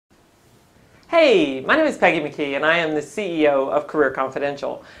Hey, my name is Peggy McKee and I am the CEO of Career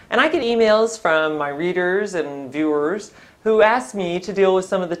Confidential. And I get emails from my readers and viewers who ask me to deal with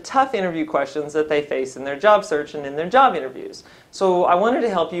some of the tough interview questions that they face in their job search and in their job interviews. So I wanted to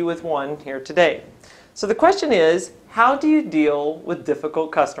help you with one here today. So the question is, how do you deal with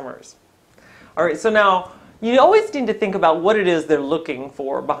difficult customers? Alright, so now you always need to think about what it is they're looking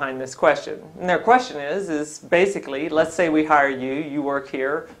for behind this question. And their question is basically, let's say we hire you, you work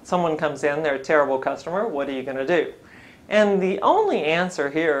here, someone comes in, they're a terrible customer, what are you going to do? And the only answer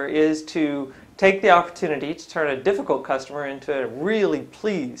here is to take the opportunity to turn a difficult customer into a really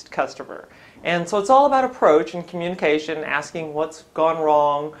pleased customer. And so it's all about approach and communication, asking what's gone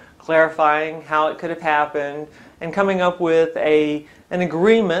wrong, clarifying how it could have happened, and coming up with an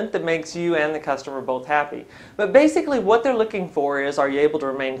agreement that makes you and the customer both happy. But basically what they're looking for is, are you able to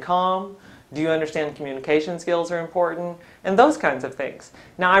remain calm? Do you understand communication skills are important? And those kinds of things.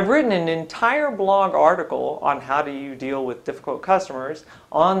 Now I've written an entire blog article on how do you deal with difficult customers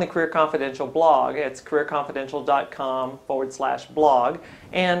on the Career Confidential blog. It's careerconfidential.com/blog.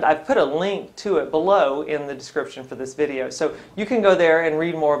 And I've put a link to it below in the description for this video. So you can go there and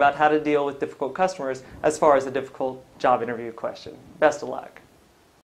read more about how to deal with difficult customers as far as a difficult job interview question. Best of luck.